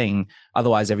important thing.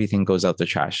 Otherwise, everything goes out the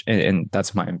trash. And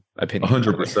that's my opinion.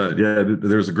 100%. Yeah.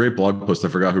 There's a great blog post. I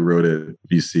forgot who wrote it,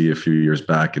 VC, a few years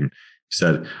back. And he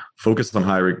said, focus on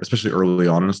hiring, especially early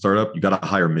on in a startup. You got to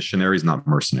hire missionaries, not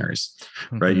mercenaries,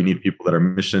 right? You need people that are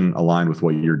mission aligned with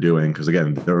what you're doing. Because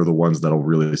again, they're the ones that'll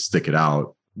really stick it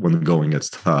out when the going gets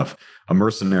tough. A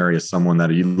mercenary is someone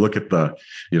that you look at their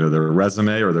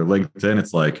resume or their LinkedIn.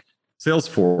 It's like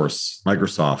Salesforce,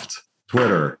 Microsoft,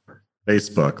 Twitter,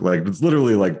 Facebook. Like it's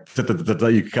literally like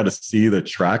you kind of see the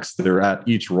tracks. They're at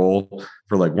each role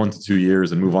for like 1 to 2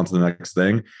 years and move on to the next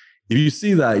thing. If you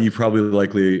see that, you probably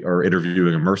likely are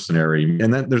interviewing a mercenary,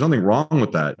 and then there's nothing wrong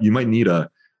with that. You might need a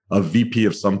VP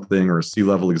of something or a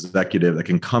C-level executive that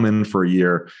can come in for a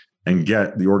year and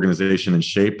get the organization in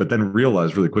shape, but then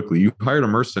realize really quickly you hired a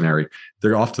mercenary,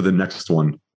 they're off to the next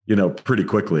one, pretty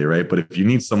quickly, right? But if you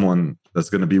need someone that's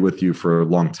going to be with you for a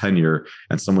long tenure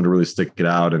and someone to really stick it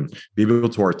out and be able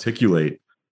to articulate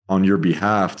on your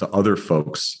behalf to other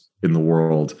folks in the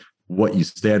world what you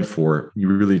stand for, you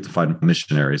really need to find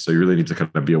missionaries. So you really need to kind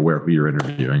of be aware of who you're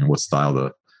interviewing and what style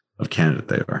of candidate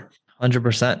they are.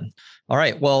 100%. All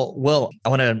right. Well, Will, I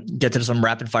want to get to some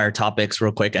rapid fire topics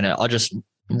real quick, and I'll just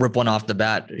rip one off the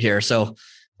bat here. So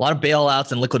a lot of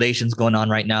bailouts and liquidations going on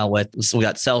right now so we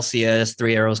got Celsius,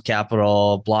 Three Arrows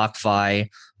Capital, BlockFi.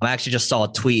 I actually just saw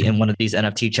a tweet in one of these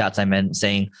NFT chats I'm in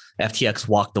saying FTX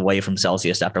walked away from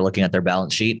Celsius after looking at their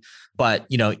balance sheet. But,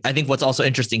 I think what's also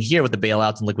interesting here with the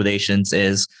bailouts and liquidations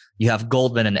is you have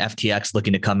Goldman and FTX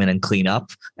looking to come in and clean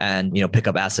up and, pick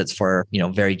up assets for,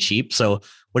 very cheap. So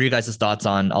what are you guys' thoughts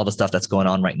on all the stuff that's going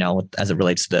on right now as it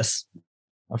relates to this?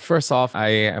 First off, I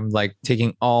am like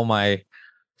taking all my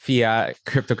fiat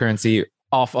cryptocurrency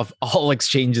off of all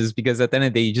exchanges, because at the end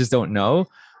of the day, you just don't know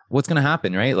what's going to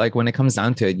happen, right? Like when it comes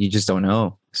down to it, you just don't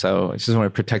know. So I just want to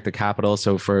protect the capital.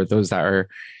 So for those that are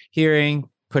hearing,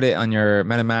 put it on your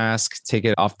MetaMask, take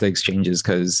it off the exchanges,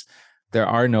 because there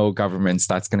are no governments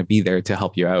that's going to be there to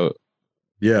help you out.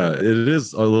 Yeah, it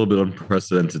is a little bit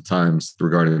unprecedented times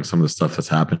regarding some of the stuff that's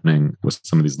happening with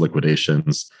some of these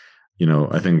liquidations.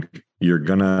 I think you're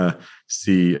going to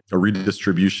see a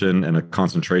redistribution and a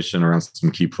concentration around some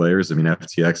key players. I mean,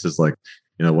 FTX is like,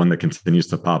 one that continues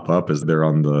to pop up as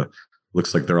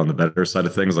looks like they're on the better side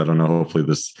of things. I don't know. Hopefully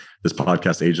this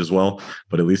podcast ages well,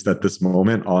 but at least at this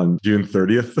moment on June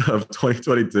 30th of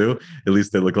 2022, at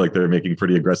least they look like they're making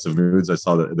pretty aggressive moves. I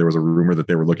saw that there was a rumor that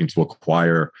they were looking to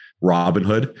acquire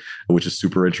Robinhood, which is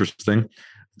super interesting.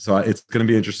 So it's going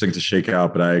to be interesting to shake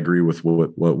out, but I agree with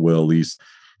what Will, at least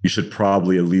you should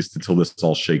probably, at least until this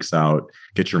all shakes out,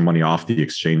 get your money off the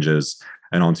exchanges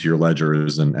and onto your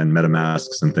ledgers and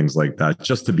MetaMasks and things like that,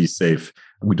 just to be safe.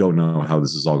 We don't know how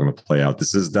this is all going to play out.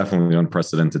 This is definitely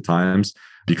unprecedented times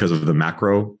because of the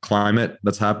macro climate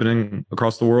that's happening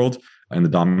across the world and the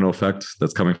domino effect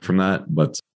that's coming from that.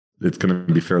 But it's going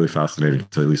to be fairly fascinating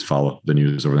to at least follow the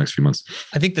news over the next few months.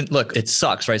 I think that, look, it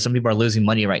sucks, right? Some people are losing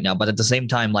money right now, but at the same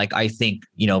time, like, I think,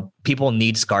 people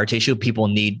need scar tissue, people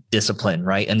need discipline,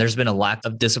 right? And there's been a lack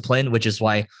of discipline, which is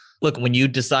why, look, when you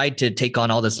decide to take on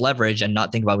all this leverage and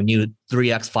not think about when you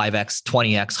 3x, 5x,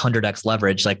 20x, 100x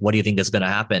leverage, like, what do you think is going to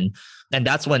happen? And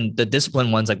that's when the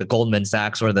disciplined ones like the Goldman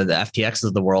Sachs or the FTXs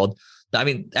of the world, I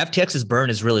mean, FTX's burn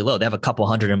is really low. They have a couple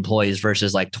hundred employees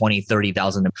versus like 20,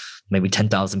 30,000, maybe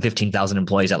 10,000, 15,000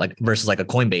 employees versus like a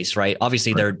Coinbase, right?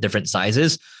 Obviously, they're different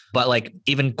sizes, but like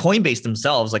even Coinbase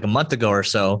themselves, like a month ago or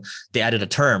so, they added a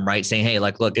term, right? Saying, hey,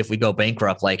 like, look, if we go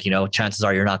bankrupt, like, chances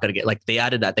are you're not going to get, like, they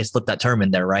added that, they slipped that term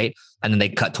in there, right? And then they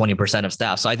cut 20% of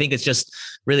staff. So I think it's just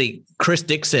really Chris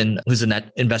Dixon, who's an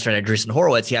investor at Andreessen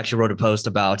Horowitz. He actually wrote a post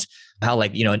about how,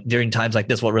 like, during times like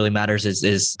this, what really matters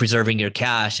is preserving your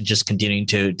cash and just continuing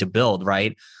to build,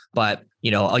 right? But,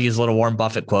 I'll use a little Warren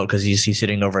Buffett quote because he's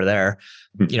sitting over there.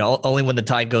 Only when the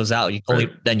tide goes out,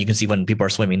 then you can see when people are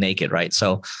swimming naked, right?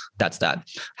 So that's that.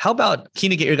 How about,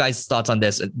 keen to get your guys' thoughts on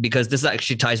this, because this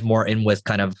actually ties more in with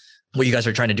kind of what you guys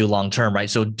are trying to do long term, right?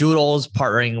 So Doodles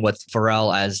partnering with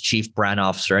Pharrell as chief brand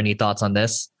officer. Any thoughts on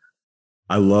this?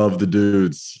 I love the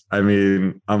dudes. I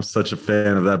mean, I'm such a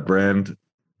fan of that brand.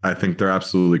 I think they're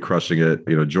absolutely crushing it.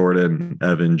 Jordan,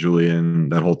 Evan, Julian,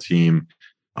 that whole team,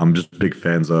 I'm just big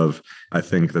fans of. I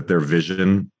think that their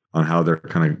vision on how they're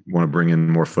kind of want to bring in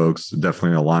more folks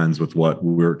definitely aligns with what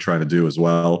we're trying to do as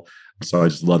well. So I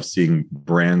just love seeing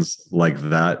brands like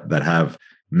that have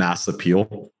mass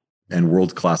appeal and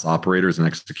world-class operators and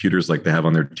executors like they have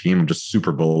on their team. I'm just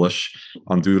super bullish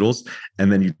on Doodles.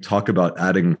 And then you talk about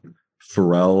adding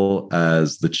Pharrell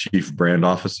as the chief brand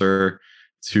officer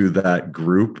to that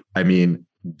group. I mean,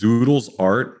 Doodles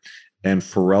art and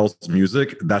Pharrell's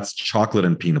music, that's chocolate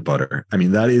and peanut butter. I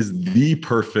mean, that is the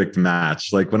perfect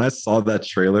match. Like when I saw that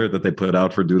trailer that they put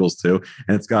out for Doodles 2,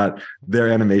 and it's got their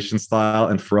animation style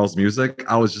and Pharrell's music,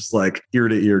 I was just like ear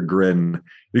to ear grin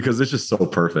because it's just so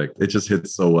perfect. It just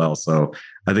hits so well. So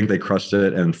I think they crushed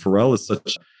it. And Pharrell is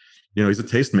such, he's a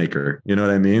tastemaker. You know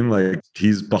what I mean? Like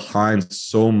he's behind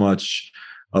so much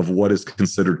of what is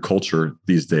considered culture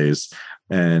these days.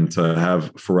 And to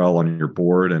have Pharrell on your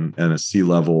board and a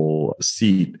C-level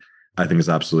seat, I think is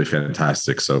absolutely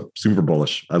fantastic. So super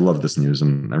bullish. I love this news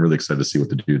and I'm really excited to see what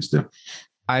the dudes do.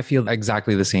 I feel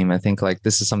exactly the same. I think like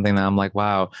this is something that I'm like,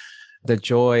 wow, the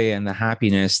joy and the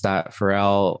happiness that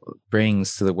Pharrell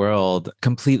brings to the world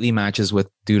completely matches with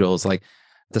Doodles. Like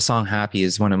the song Happy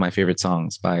is one of my favorite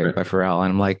songs by Pharrell.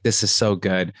 And I'm like, this is so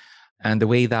good. And the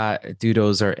way that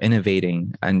Doodles are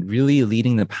innovating and really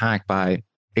leading the pack by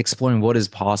exploring what is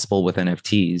possible with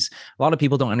NFTs. A lot of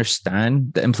people don't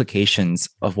understand the implications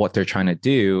of what they're trying to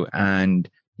do. And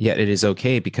yet it is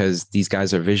okay because these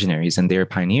guys are visionaries and they're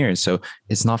pioneers. So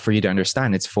it's not for you to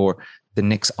understand. It's for the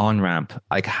next on-ramp.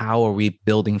 Like, how are we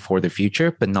building for the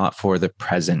future, but not for the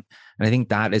present? And I think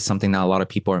that is something that a lot of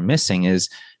people are missing is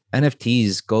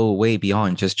NFTs go way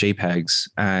beyond just JPEGs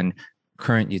and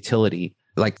current utility.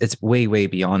 Like it's way, way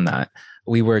beyond that.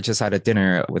 We were just at a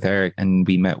dinner with Eric and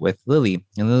we met with Lily,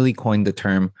 and Lily coined the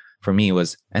term for me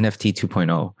was NFT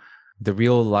 2.0, the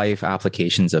real life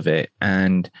applications of it.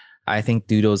 And I think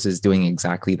Doodles is doing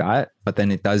exactly that, but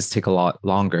then it does take a lot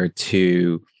longer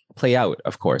to play out,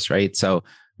 of course, right? So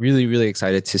really, really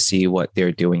excited to see what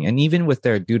they're doing. And even with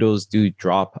their Doodles Do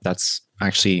Drop, that's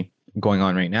actually going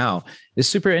on right now, is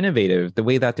super innovative. The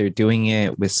way that they're doing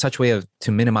it with such way of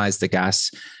to minimize the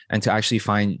gas and to actually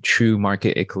find true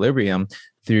market equilibrium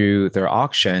through their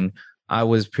auction, I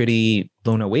was pretty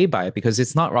blown away by it because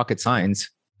it's not rocket science.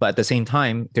 But at the same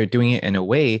time, they're doing it in a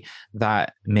way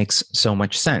that makes so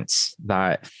much sense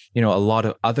that, a lot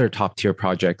of other top tier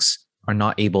projects are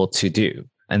not able to do.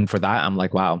 And for that, I'm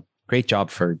like, wow, great job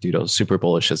for Doodles. Super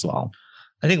bullish as well.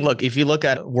 I think, look, if you look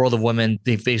at World of Women,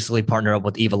 they basically partner up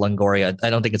with Eva Longoria.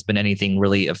 I don't think it's been anything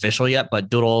really official yet, but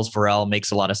Doodles, Pharrell makes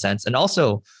a lot of sense. And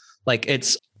also, like,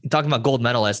 it's talking about gold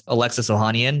medalist Alexis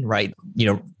Ohanian, right?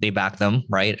 They back them,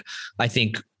 right? I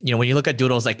think, when you look at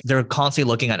Doodles, like they're constantly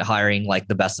looking at hiring like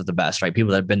the best of the best, right?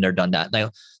 People that have been there, done that.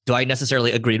 Now, do I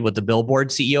necessarily agree with the Billboard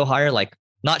CEO hire? Like,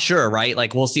 not sure, right?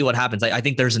 Like, we'll see what happens. I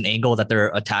think there's an angle that they're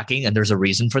attacking and there's a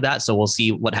reason for that. So we'll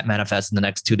see what manifests in the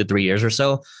next 2 to 3 years or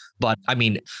so. But I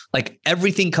mean, like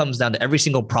everything comes down to every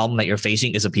single problem that you're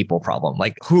facing is a people problem.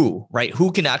 Like who, right?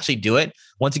 Who can actually do it?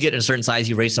 Once you get in a certain size,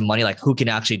 you raise some money, like who can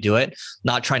actually do it?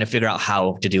 Not trying to figure out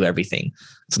how to do everything.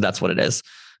 So that's what it is.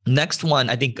 Next one,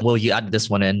 I think, Will, you added this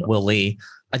one in, Will Lee.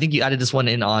 I think you added this one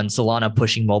in on Solana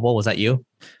pushing mobile. Was that you?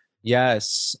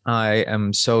 Yes, I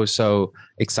am so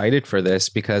excited for this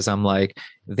because I'm like,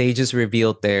 they just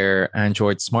revealed their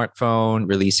Android smartphone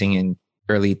releasing in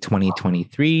early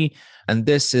 2023. And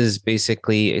this is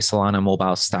basically a Solana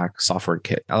mobile stack software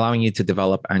kit, allowing you to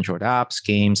develop Android apps,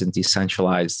 games, and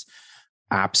decentralized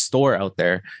app store out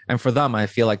there. And for them, I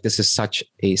feel like this is such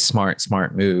a smart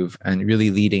move and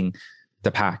really leading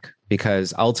the pack.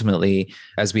 Because ultimately,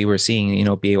 as we were seeing,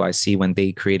 BAYC, when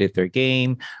they created their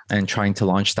game and trying to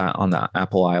launch that on the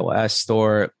Apple iOS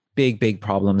store, big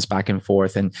problems back and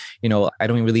forth. And, I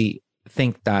don't really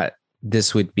think that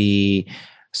this would be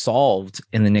solved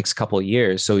in the next couple of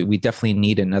years. So we definitely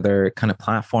need another kind of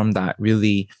platform that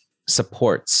really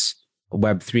supports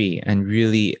Web3 and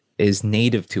really is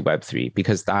native to Web3,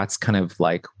 because that's kind of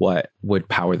like what would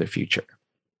power the future.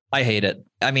 I hate it.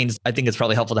 I mean, I think it's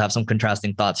probably helpful to have some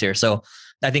contrasting thoughts here. So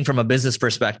I think from a business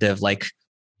perspective, like,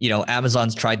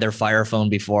 Amazon's tried their Fire phone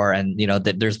before, and,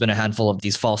 there's been a handful of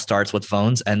these false starts with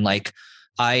phones. And like,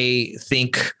 I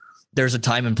think there's a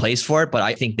time and place for it, but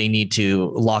I think they need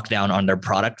to lock down on their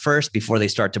product first before they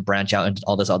start to branch out into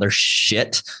all this other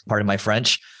shit. Pardon my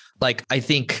French. Like, I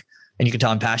think, and you can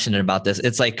tell I'm passionate about this,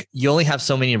 it's like you only have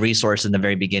so many resources in the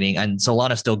very beginning, and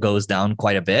Solana still goes down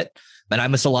quite a bit. And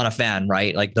I'm a Solana fan,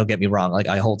 right? Like, don't get me wrong. Like,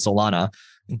 I hold Solana,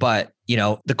 but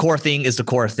the core thing is the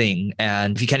core thing.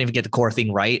 And if you can't even get the core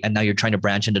thing right, and now you're trying to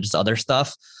branch into this other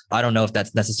stuff, I don't know if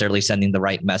that's necessarily sending the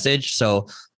right message. So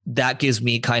that gives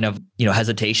me kind of,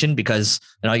 hesitation, because,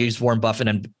 and I'll use Warren Buffett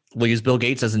and we'll use Bill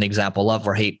Gates as an example. Love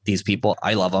or hate these people.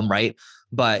 I love them, right?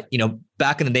 But,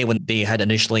 back in the day when they had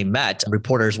initially met,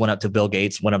 reporters went up to Bill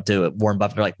Gates, went up to Warren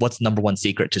Buffett, they're like, what's the number one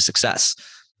secret to success?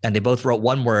 And they both wrote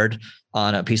one word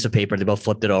on a piece of paper. They both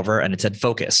flipped it over and it said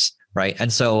focus, right?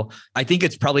 And so I think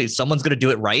it's probably someone's going to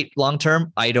do it right long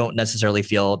term. I don't necessarily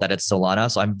feel that it's Solana.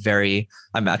 So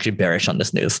I'm actually bearish on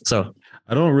this news. So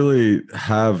I don't really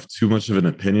have too much of an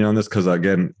opinion on this because,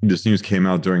 again, this news came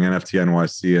out during NFT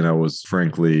NYC and I was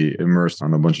frankly immersed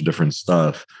on a bunch of different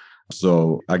stuff.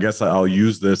 So I guess I'll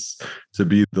use this to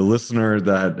be the listener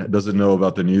that doesn't know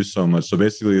about the news so much. So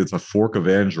basically, it's a fork of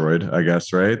Android, I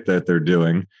guess, right, that they're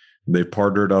doing. They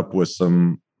partnered up with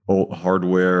some old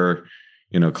hardware,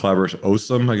 collaboration.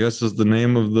 OSEM, I guess, is the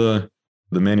name of the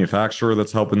manufacturer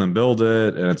that's helping them build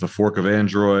it. And it's a fork of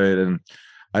Android. And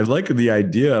I like the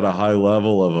idea at a high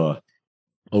level of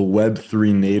a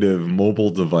Web3 native mobile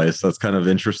device. That's kind of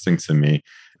interesting to me.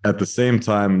 At the same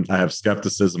time, I have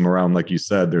skepticism around, like you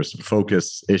said, there's some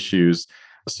focus issues.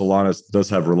 Solana does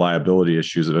have reliability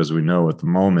issues, as we know at the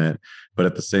moment. But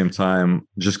at the same time,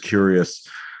 just curious,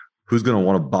 who's going to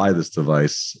want to buy this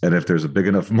device? And if there's a big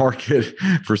enough market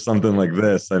for something like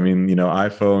this, I mean,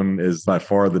 iPhone is by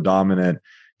far the dominant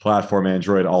platform.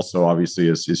 Android also obviously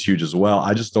is huge as well.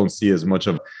 I just don't see as much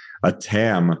of a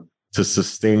TAM to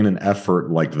sustain an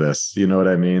effort like this. You know what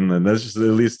I mean? And that's just at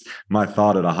least my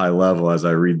thought at a high level as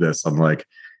I read this. I'm like,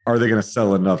 are they going to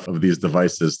sell enough of these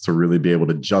devices to really be able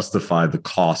to justify the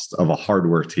cost of a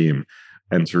hardware team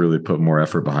and to really put more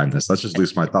effort behind this? That's just at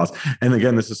least my thoughts. And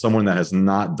again, this is someone that has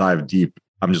not dived deep.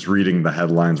 I'm just reading the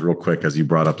headlines real quick as you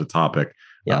brought up the topic.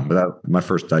 Yeah. But that, my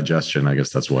first digestion, I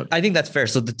guess that's what. I think that's fair.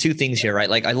 So the two things here, right?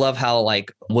 Like, I love how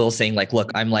Will's saying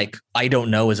look, I don't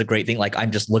know is a great thing. Like,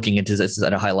 I'm just looking into this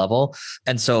at a high level.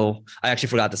 And so I actually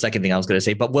forgot the second thing I was going to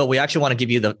say, but Will, we actually want to give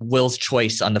you Will's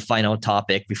choice on the final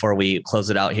topic before we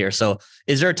close it out here. So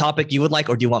is there a topic you would like,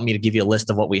 or do you want me to give you a list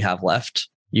of what we have left?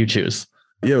 You choose.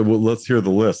 Yeah, well, let's hear the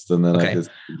list. And then okay.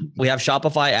 We have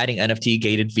Shopify adding NFT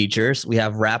gated features. We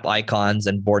have Wrap Icons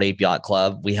and Bored Ape Yacht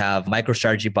Club. We have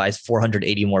MicroStrategy buys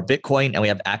 480 more Bitcoin. And we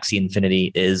have Axie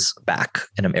Infinity is back.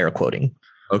 And I'm air quoting.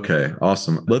 Okay,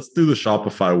 awesome. Let's do the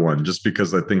Shopify one, just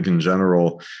because I think in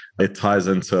general, it ties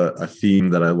into a theme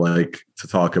that I like to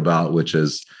talk about, which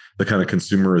is the kind of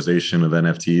consumerization of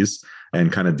NFTs and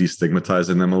kind of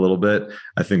destigmatizing them a little bit.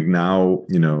 I think now,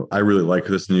 I really like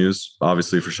this news,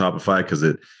 obviously, for Shopify, because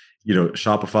it,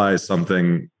 Shopify is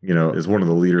something, is one of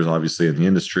the leaders, obviously, in the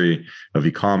industry of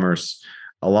e-commerce.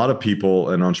 A lot of people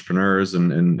and entrepreneurs,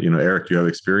 and Eric, you have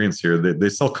experience here, they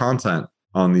sell content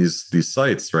on these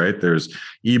sites, right? There's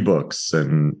ebooks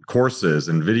and courses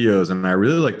and videos. And I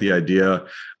really like the idea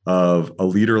of a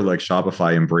leader like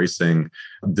Shopify embracing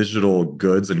digital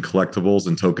goods and collectibles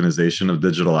and tokenization of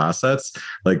digital assets.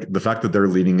 Like, the fact that they're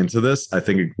leaning into this, I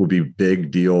think it will be a big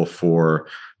deal for,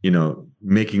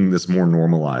 making this more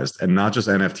normalized, and not just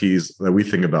NFTs that we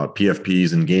think about,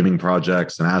 PFPs and gaming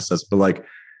projects and assets, but like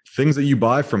things that you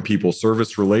buy from people,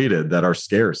 service related, that are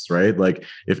scarce, right? Like,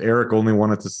 if Eric only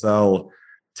wanted to sell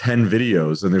 10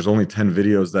 videos and there's only 10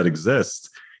 videos that exist,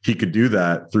 he could do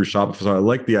that through Shopify. So I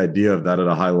like the idea of that at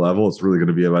a high level. It's really going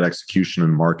to be about execution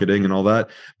and marketing and all that.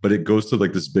 But it goes to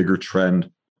this bigger trend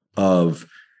of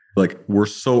we're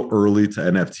so early to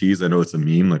NFTs. I know it's a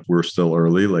meme, we're still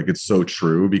early. It's so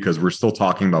true, because we're still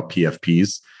talking about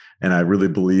PFPs. And I really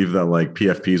believe that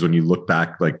PFPs, when you look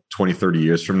back 20, 30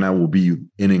 years from now, will be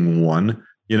inning one,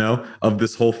 of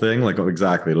this whole thing.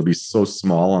 Exactly. It'll be so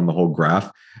small on the whole graph.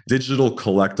 Digital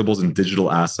collectibles and digital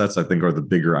assets, I think, are the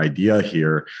bigger idea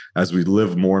here as we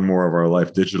live more and more of our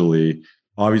life digitally.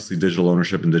 Obviously, digital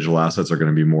ownership and digital assets are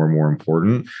going to be more and more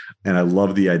important. And I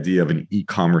love the idea of an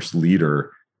e-commerce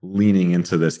leader leaning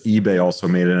into this. eBay also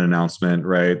made an announcement,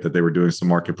 right, that they were doing some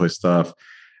marketplace stuff.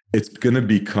 It's going to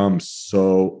become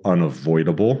so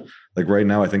unavoidable. Right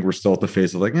now, I think we're still at the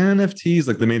phase of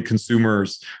NFTs. The main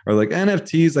consumers are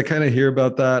NFTs. I kind of hear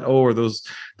about that. Oh, are those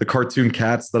the cartoon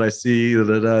cats that I see?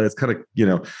 It's kind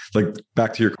of,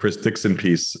 back to your Chris Dixon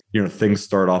piece, things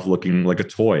start off looking like a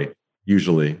toy,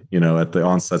 usually, at the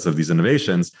onsets of these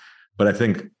innovations. But I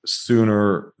think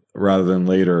sooner rather than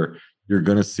later, you're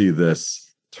going to see this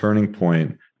turning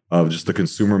point of just the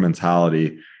consumer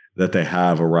mentality that they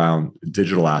have around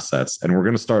digital assets. And we're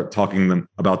going to start talking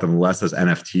about them less as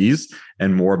NFTs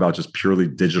and more about just purely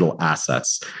digital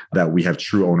assets that we have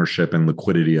true ownership and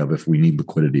liquidity of if we need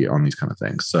liquidity on these kind of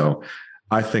things. So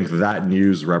I think that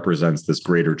news represents this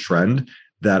greater trend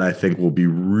that I think will be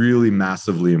really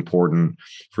massively important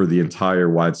for the entire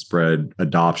widespread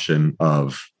adoption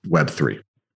of Web3.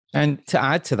 And to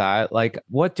add to that,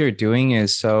 what they're doing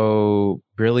is so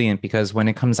brilliant, because when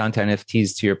it comes down to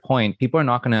NFTs, to your point, people are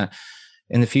not going to,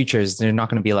 in the futures, they're not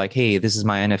going to be like, hey, this is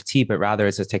my NFT, but rather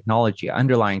it's a technology,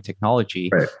 underlying technology,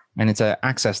 right, and it's an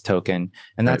access token.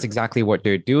 And that's exactly what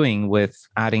they're doing with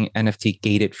adding NFT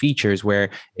gated features, where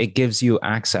it gives you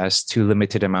access to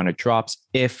limited amount of drops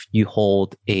if you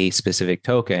hold a specific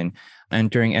token. And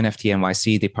during NFT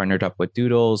NYC, they partnered up with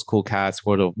Doodles, Cool Cats,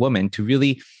 World of Women to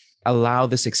really allow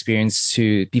this experience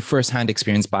to be firsthand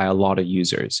experienced by a lot of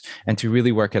users and to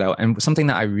really work it out. And something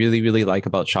that I really, really like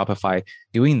about Shopify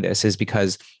doing this is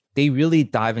because they really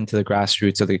dive into the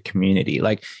grassroots of the community.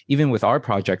 Like even with our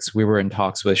projects, we were in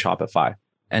talks with Shopify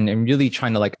and really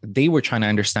trying to they were trying to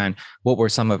understand what were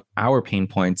some of our pain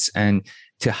points and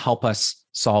to help us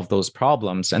solve those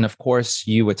problems. And of course,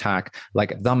 you attack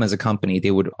like them as a company,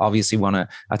 they would obviously want to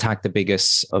attack the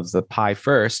biggest of the pie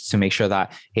first to make sure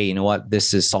that, hey, you know what,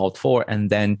 this is solved for. And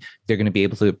then they're going to be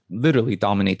able to literally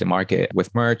dominate the market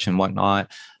with merch and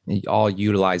whatnot, all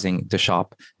utilizing the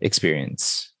shop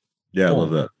experience. Yeah, I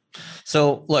love that.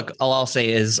 So look, all I'll say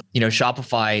is,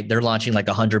 Shopify, they're launching like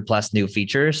 100 plus new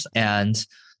features, and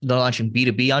they're launching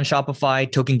B2B on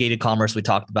Shopify, token gated commerce we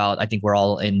talked about. I think we're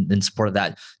all in support of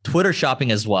that. Twitter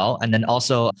shopping as well. And then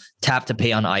also tap to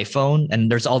pay on iPhone.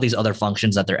 And there's all these other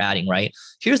functions that they're adding, right?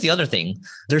 Here's the other thing.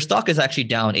 Their stock is actually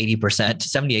down 80% to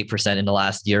 78% in the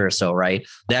last year or so, right?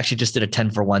 They actually just did a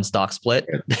 10-for-1 stock split.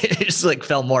 It just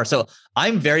fell more. So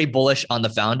I'm very bullish on the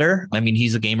founder. I mean,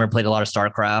 he's a gamer, played a lot of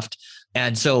StarCraft.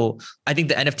 And so I think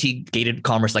the NFT gated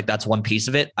commerce, that's one piece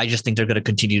of it. I just think they're going to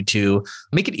continue to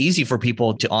make it easy for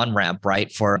people to on-ramp,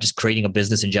 right? For just creating a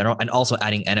business in general and also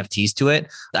adding NFTs to it.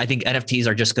 I think NFTs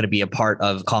are just going to be a part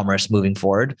of commerce moving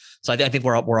forward. So I think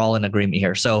we're all in agreement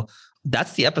here. So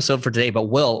that's the episode for today. But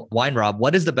Will Weinrob,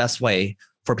 what is the best way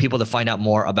for people to find out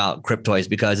more about Cryptoys?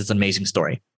 Because it's an amazing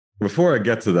story. Before I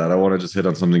get to that, I want to just hit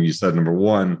on something you said. Number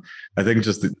one, I think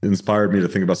just inspired me to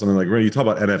think about something like when you talk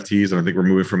about NFTs, and I think we're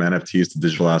moving from NFTs to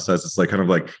digital assets. It's kind of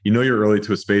you're early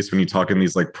to a space when you talk in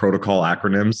these protocol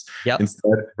acronyms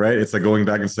instead, right? It's going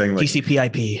back and saying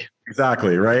TCP/IP.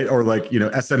 Exactly, right? Or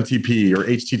SMTP or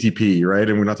HTTP, right?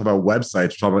 And we're not talking about websites,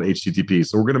 we're talking about HTTP.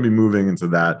 So we're going to be moving into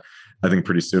that. I think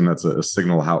pretty soon. That's a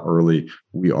signal how early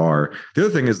we are. The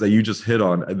other thing is that you just hit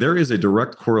on, there is a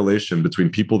direct correlation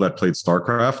between people that played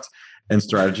StarCraft and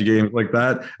strategy games like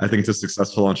that, I think, to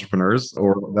successful entrepreneurs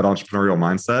or that entrepreneurial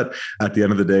mindset. At the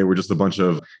end of the day, we're just a bunch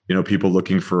of people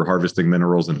looking for harvesting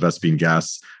minerals and Vespene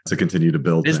gas to continue to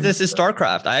build. This is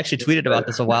StarCraft. I actually tweeted about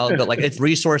this a while ago. It's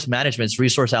resource management, it's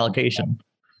resource allocation.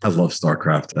 I love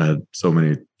StarCraft. I had so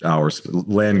many hours,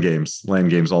 LAN games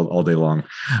all day long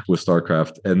with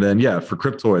StarCraft. And then, for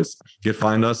Cryptoys, you can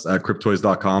find us at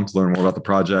cryptoys.com to learn more about the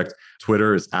project.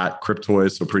 Twitter is at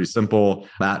Cryptoys, so pretty simple.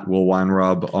 At Will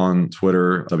Weinraub on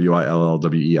Twitter,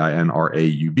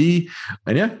 WILLWEINRAUB.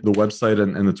 And the website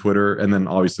and the Twitter, and then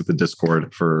obviously the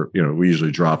Discord for, we usually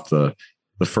drop the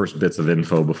first bits of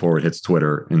info before it hits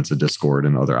Twitter into Discord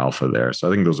and other alpha there. So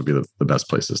I think those would be the best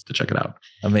places to check it out.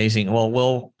 Amazing. Well,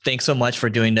 Will, thanks so much for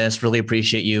doing this. Really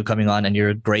appreciate you coming on, and you're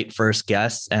a great first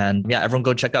guest. And everyone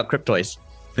go check out Cryptoys.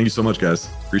 Thank you so much, guys.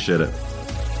 Appreciate it.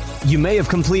 You may have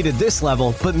completed this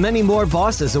level, but many more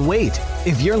bosses await.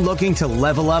 If you're looking to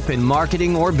level up in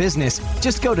marketing or business,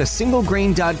 just go to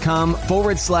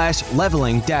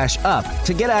singlegrain.com/leveling-up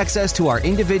to get access to our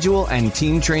individual and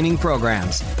team training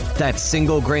programs. That's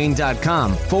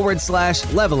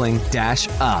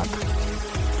singlegrain.com/leveling-up.